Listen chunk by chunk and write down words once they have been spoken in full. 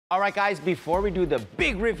Alright guys, before we do the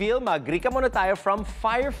big reveal, mag-recap muna tayo from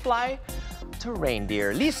firefly to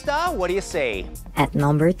reindeer. Lista, what do you say? At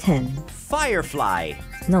number 10. Firefly.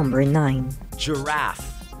 Number 9. Giraffe.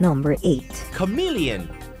 Number 8.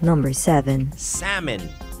 Chameleon. Number 7. Salmon.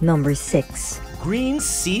 Number 6. Green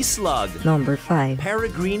sea slug. Number 5.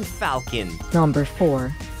 Peregrine falcon. Number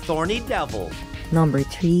 4. Thorny devil. Number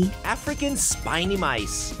 3. African spiny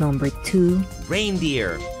mice. Number 2.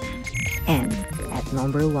 Reindeer. And at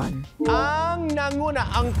number 1. Ang nanguna,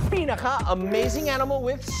 ang pinaka-amazing animal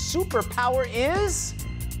with superpower is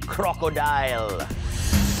crocodile.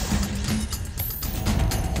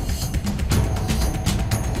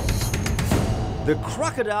 The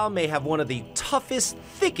crocodile may have one of the toughest,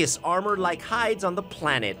 thickest armor-like hides on the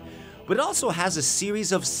planet, but it also has a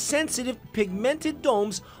series of sensitive, pigmented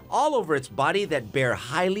domes all over its body that bear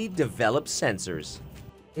highly developed sensors.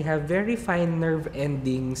 They have very fine nerve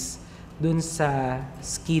endings dun sa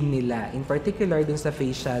skin nila. In particular, dun sa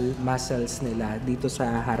facial muscles nila, dito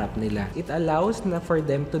sa harap nila. It allows na for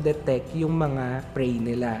them to detect yung mga prey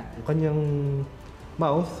nila. Yung kanyang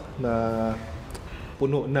mouth na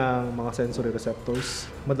puno ng mga sensory receptors,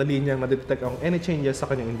 madali niyang na-detect ang any changes sa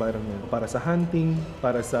kanyang environment. Para sa hunting,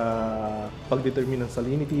 para sa pag-determine ng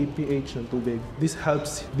salinity, pH ng tubig. This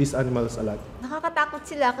helps these animals a lot. Nakakatakot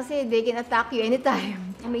sila kasi they can attack you anytime.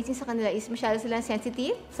 Amazing sa kanila is masyado silang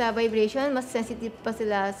sensitive sa vibration. Mas sensitive pa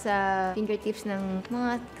sila sa fingertips ng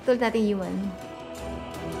mga katulad nating human.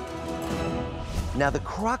 Now, the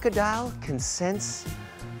crocodile can sense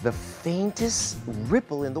the faintest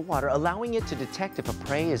ripple in the water, allowing it to detect if a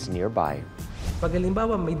prey is nearby. Pag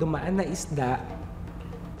halimbawa may dumaan na isda,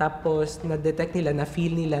 tapos na-detect nila,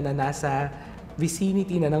 na-feel nila na nasa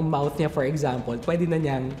vicinity na ng mouth niya, for example, pwede na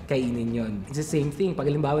niyang kainin yon. It's the same thing. Pag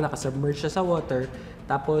halimbawa nakasubmerge siya sa water,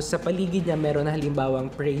 tapos sa paligid niya meron na halimbawang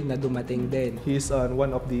prey na dumating din. He's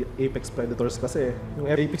one of the apex predators kasi. Yung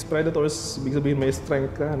apex predators, ibig sabihin may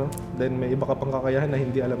strength ka, no? Then may iba ka pang kakayahan na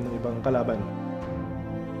hindi alam ng ibang kalaban.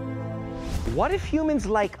 What if humans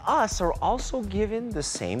like us are also given the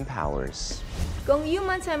same powers? Kung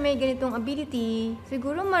humans na may ganitong ability,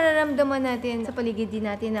 siguro mararamdaman natin sa paligid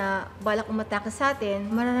din natin na balak umatake sa atin.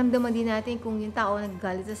 Mararamdaman din natin kung yung tao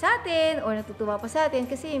nagagalit sa atin o natutuwa pa sa atin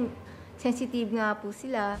kasi sensitive nga po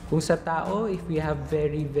sila. Kung sa tao, if we have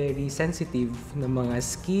very, very sensitive na mga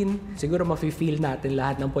skin, siguro mafe-feel natin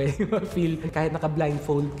lahat ng pwede ma-feel. Kahit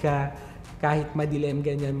naka-blindfold ka, kahit madilim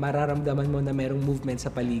ganyan, mararamdaman mo na merong movement sa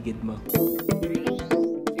paligid mo.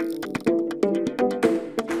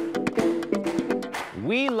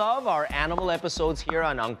 We love our animal episodes here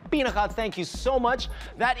on Ang Pinaka. Thank you so much.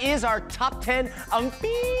 That is our top 10 Ang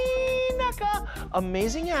Pinaka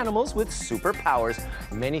amazing animals with superpowers.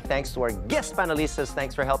 Many thanks to our guest panelistas.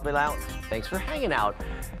 Thanks for helping out. Thanks for hanging out.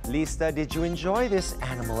 Lista, did you enjoy this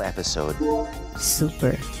animal episode?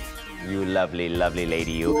 Super. You lovely, lovely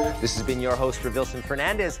lady, you. This has been your host, Rovilson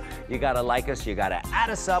Fernandez. You gotta like us, you gotta add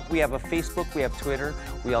us up. We have a Facebook, we have Twitter,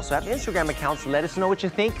 we also have Instagram accounts. Let us know what you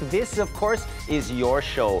think. This, of course, is your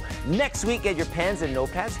show. Next week, get your pens and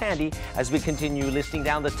notepads handy as we continue listing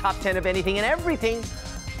down the top 10 of anything and everything.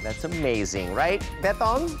 That's amazing, right?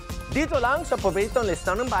 Betong, dito lang sa paboritong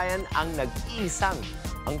listang ng bayan, ang nag-iisang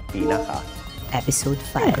Ang Pinaka. Episode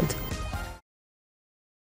 5.